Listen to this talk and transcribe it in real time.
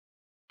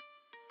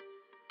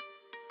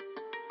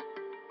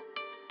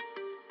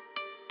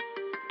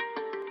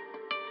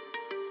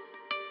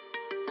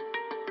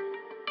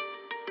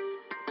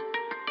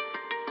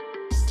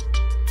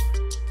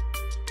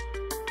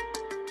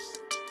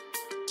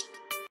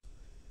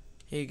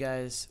Hey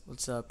guys,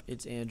 what's up?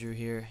 It's Andrew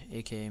here,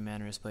 aka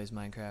Mannerous Plays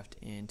Minecraft,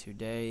 and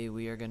today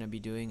we are going to be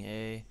doing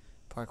a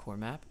parkour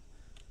map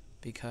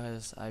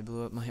because I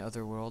blew up my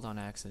other world on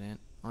accident,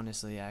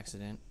 honestly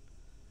accident,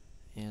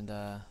 and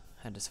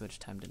had to switch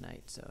time to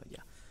night, so yeah.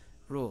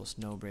 Rules: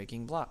 no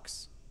breaking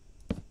blocks,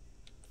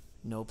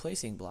 no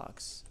placing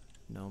blocks,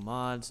 no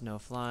mods, no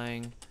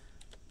flying.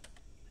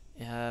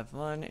 Have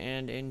fun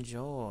and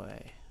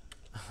enjoy.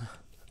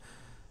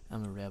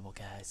 I'm a rebel,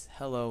 guys.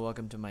 Hello,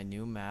 welcome to my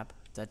new map,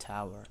 The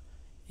Tower.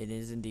 It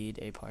is indeed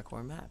a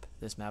parkour map.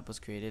 This map was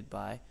created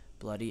by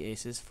Bloody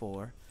Aces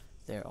 4.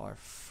 There are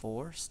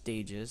 4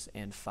 stages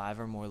and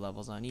 5 or more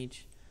levels on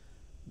each.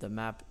 The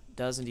map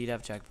does indeed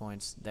have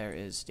checkpoints. There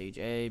is stage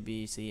A,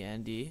 B, C,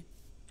 and D.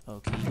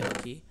 Okie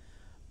dokie.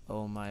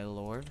 Oh my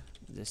lord,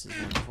 this is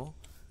wonderful.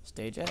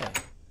 Stage A.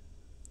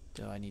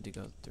 Do I need to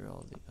go through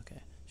all the...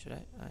 Okay, should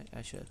I?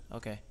 I should.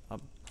 Okay,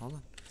 hold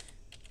on.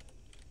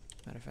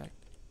 Matter of fact.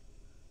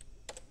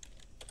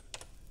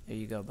 There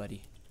you go,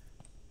 buddy.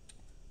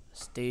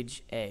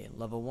 Stage A,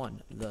 level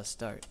 1, the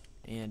start.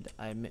 And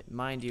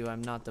mind you,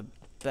 I'm not the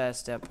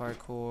best at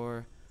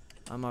parkour.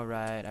 I'm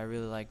alright. I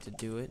really like to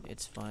do it.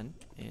 It's fun,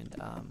 and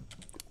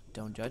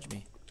don't judge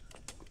me.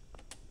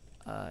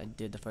 I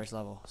did the first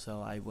level,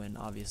 so I win.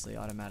 Obviously,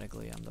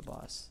 automatically, I'm the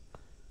boss.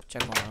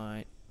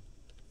 Checkpoint.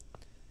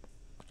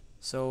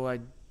 So I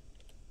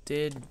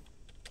did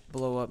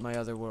blow up my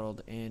other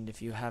world, and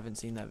if you haven't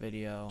seen that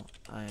video,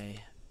 I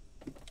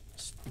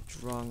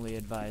strongly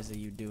advise that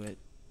you do it.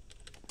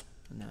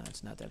 No,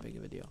 it's not that big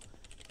of a deal,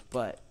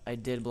 but I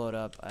did blow it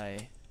up.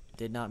 I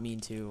did not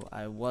mean to.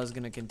 I was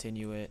gonna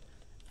continue it.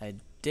 I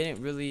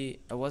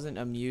wasn't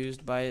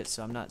amused by it,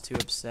 so I'm not too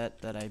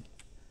upset that I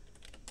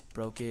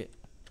broke it.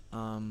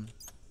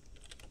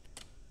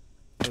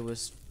 It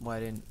was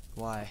why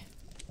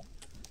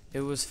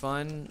it was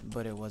fun,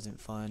 but it wasn't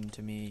fun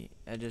to me.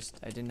 I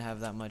didn't have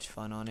that much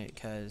fun on it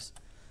because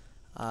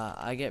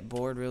I get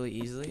bored really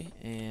easily,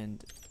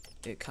 and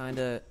it kind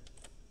of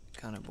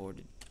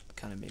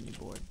made me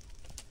bored.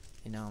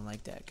 And I don't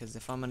like that, because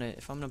if I'm gonna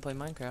play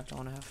Minecraft, I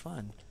want to have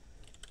fun,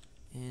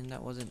 and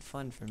that wasn't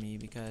fun for me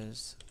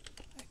because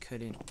I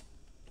couldn't.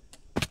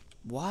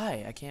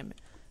 Why? I can't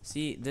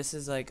see. This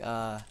is like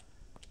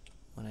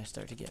when I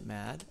start to get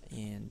mad,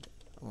 and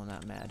well,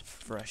 not mad,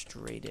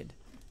 frustrated,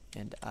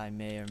 and I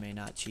may or may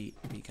not cheat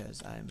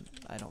because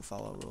I don't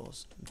follow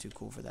rules. I'm too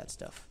cool for that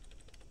stuff.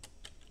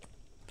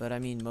 But I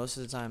mean, most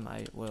of the time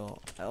I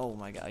will. Oh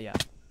my god, yeah.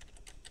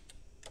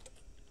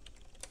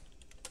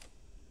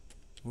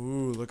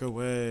 Ooh, look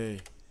away.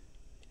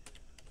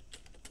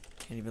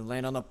 Can't even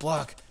land on the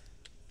block.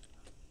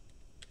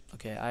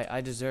 Okay,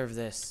 I deserve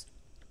this.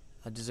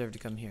 I deserve to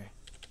come here.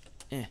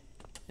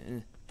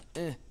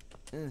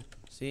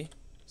 See?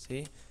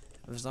 See?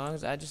 As long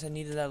as I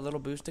needed that little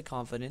boost of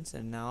confidence,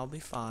 and now I'll be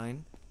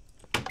fine.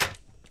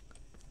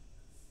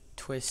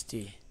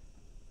 Twisty.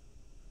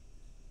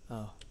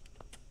 Oh.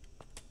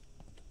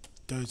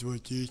 That's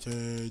what you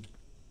said.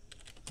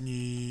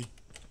 Nee.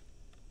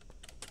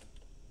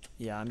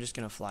 Yeah, I'm just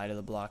gonna fly to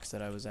the blocks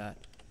that I was at,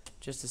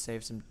 just to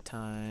save some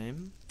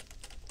time.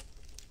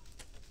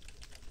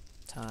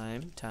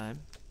 Time.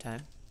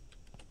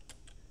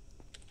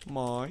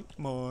 Mine.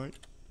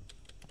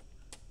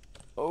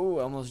 Oh,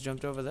 I almost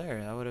jumped over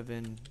there. That would have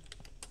been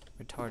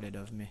retarded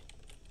of me.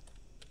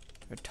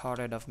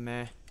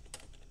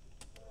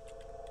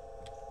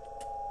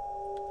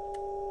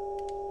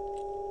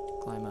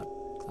 Climb up.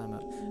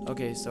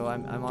 Okay, so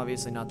I'm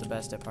obviously not the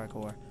best at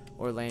parkour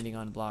or landing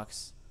on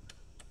blocks.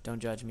 Don't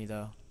judge me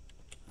though.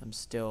 I'm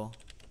still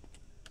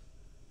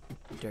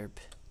derp.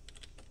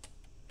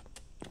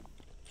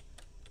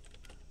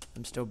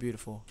 I'm still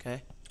beautiful,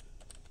 okay?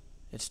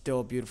 It's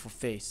still a beautiful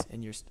face,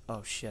 and you're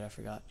oh shit, I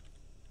forgot.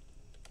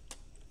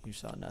 You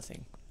saw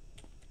nothing.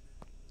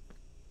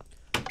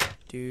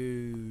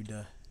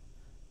 Dude.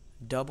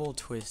 Double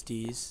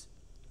twisties.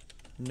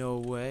 No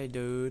way,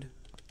 dude.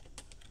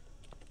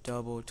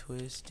 Double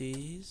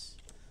twisties.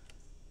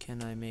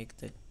 Can I make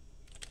the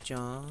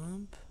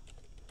jump?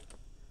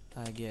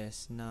 I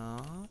guess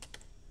not.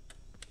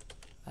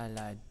 I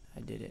lied. I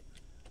did it.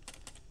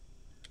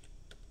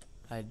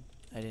 I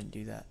didn't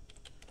do that.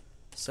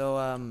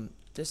 So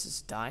this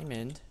is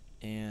Diamond,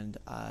 and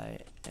I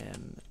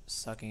am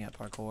sucking at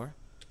parkour.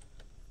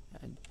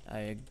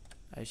 I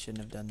shouldn't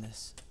have done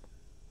this.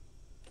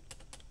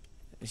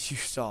 You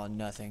saw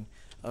nothing.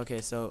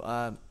 Okay, so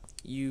I'm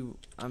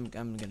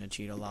gonna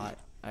cheat a lot.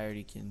 I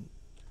already can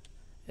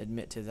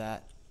admit to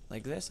that.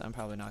 Like this, I'm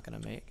probably not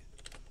gonna make.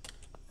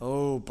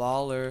 Oh,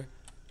 baller.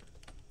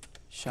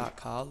 Shot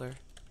caller.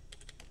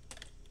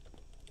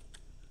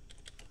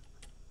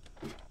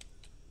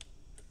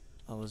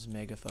 I was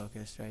mega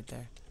focused right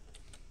there.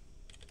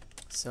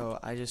 So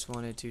I just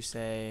wanted to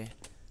say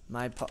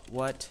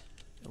what?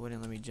 It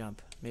wouldn't let me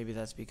jump. Maybe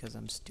that's because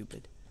I'm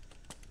stupid.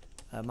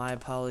 My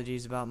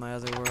apologies about my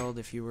other world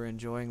if you were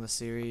enjoying the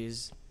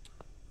series.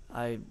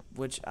 I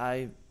was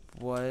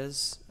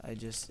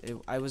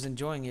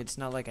enjoying it. It's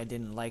not like I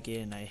didn't like it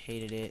and I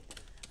hated it.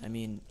 I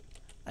mean,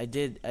 I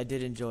did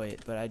enjoy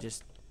it, but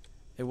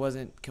it it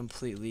wasn't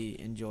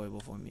completely enjoyable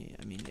for me.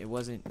 I mean, it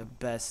wasn't the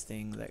best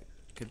thing that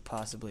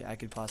I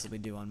could possibly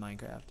do on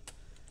Minecraft,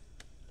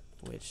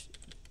 which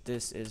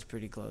this is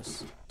pretty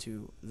close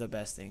to the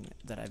best thing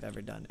that I've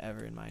ever done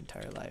ever in my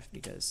entire life,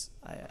 because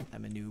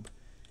I'm a noob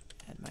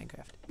at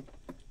Minecraft.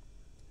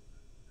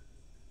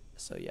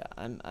 So yeah,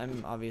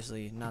 I'm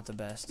obviously not the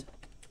best,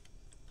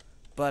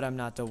 but I'm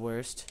not the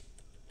worst.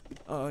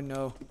 Oh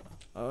no.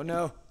 Oh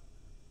no.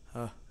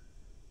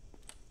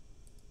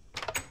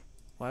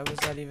 Why was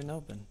that even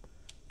open?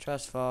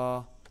 Trust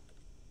fall.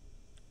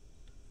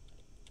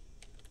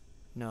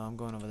 No, I'm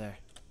going over there.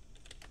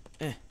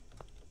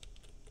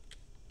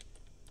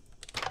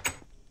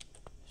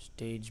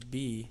 Stage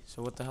B.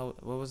 So what the hell?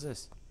 What was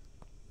this?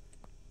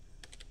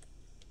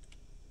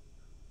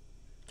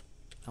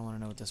 I want to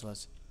know what this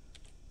was.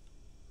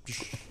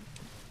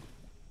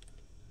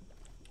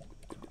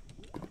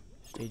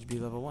 Stage B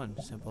level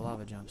 1. Simple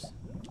lava jumps.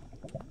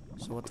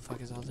 So what the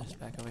fuck is all this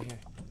back over here?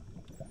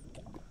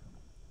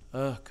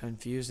 Ugh,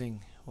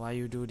 confusing. Why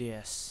you do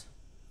this?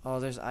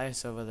 Oh, there's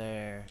ice over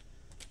there.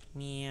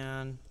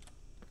 Man.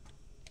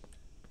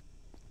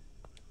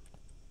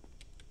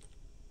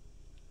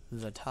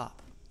 The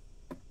top.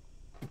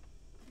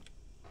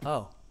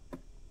 Oh.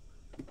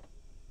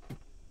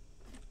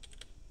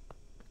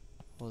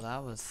 Well,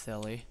 that was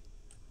silly.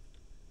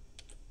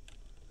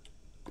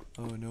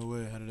 Oh, no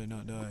way. How did I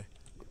not die?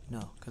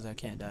 No, because I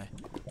can't die.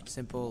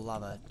 Simple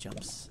lava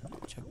jumps.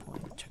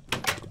 Checkpoint.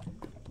 Checkpoint.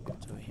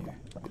 It's over here.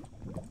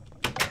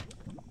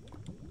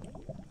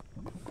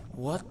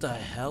 What the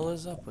hell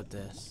is up with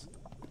this?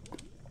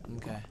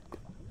 Okay.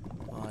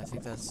 Well, I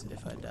think that's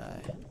if I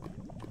die.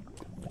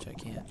 Which I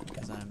can't,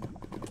 because I'm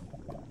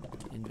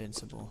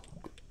invincible.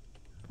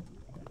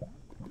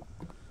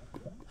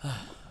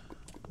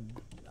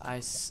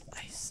 Ice,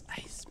 ice,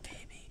 ice,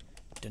 baby.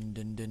 Dun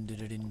dun dun dun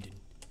dun dun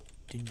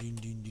dun dun dun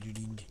dun dun dun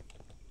dun.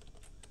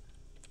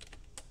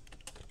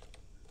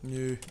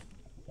 No.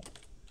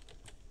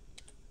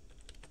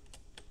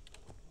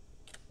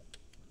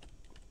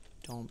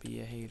 Don't be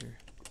a hater.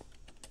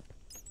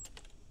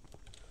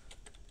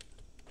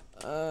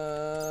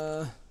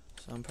 So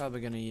I'm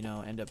probably gonna,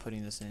 end up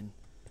putting this in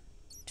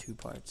 2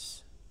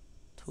 parts.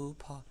 Two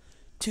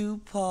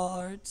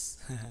parts.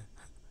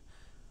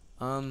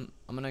 I'm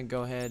gonna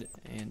go ahead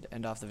and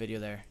end off the video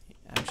there,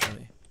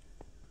 actually.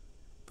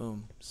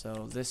 Boom.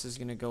 So this is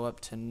gonna go up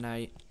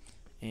tonight,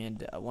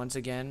 and once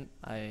again,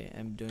 I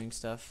am doing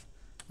stuff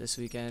this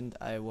weekend.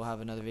 I will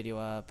have another video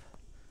up,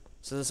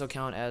 so this will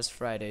count as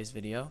Friday's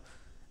video,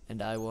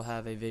 and I will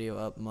have a video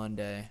up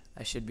Monday.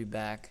 I should be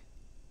back.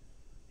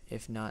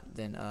 If not,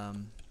 then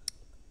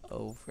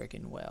oh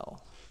freaking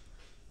well.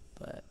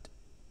 But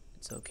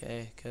it's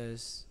okay,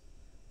 cause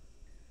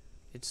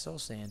it's Soul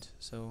Sand,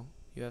 so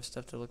you have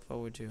stuff to look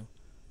forward to.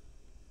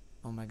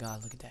 Oh my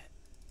god, look at that.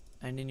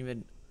 I didn't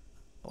even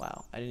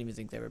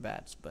think they were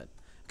bats. But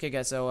okay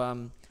guys,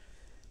 so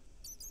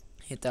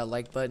hit that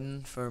like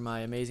button for my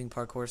amazing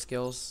parkour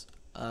skills.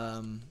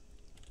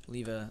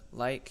 Leave a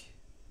like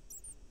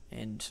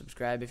and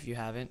subscribe if you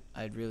haven't.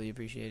 I'd really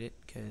appreciate it,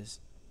 because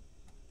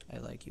I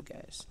like you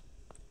guys.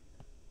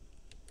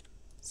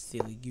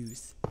 Silly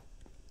goose.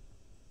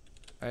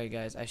 Alright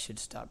guys, I should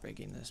stop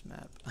breaking this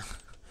map.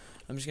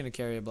 I'm just gonna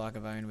carry a block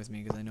of iron with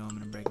me because I know I'm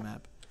gonna break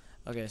map.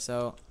 Okay,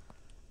 so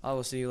I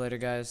will see you later,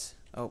 guys.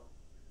 Oh,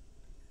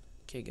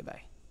 okay,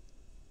 goodbye.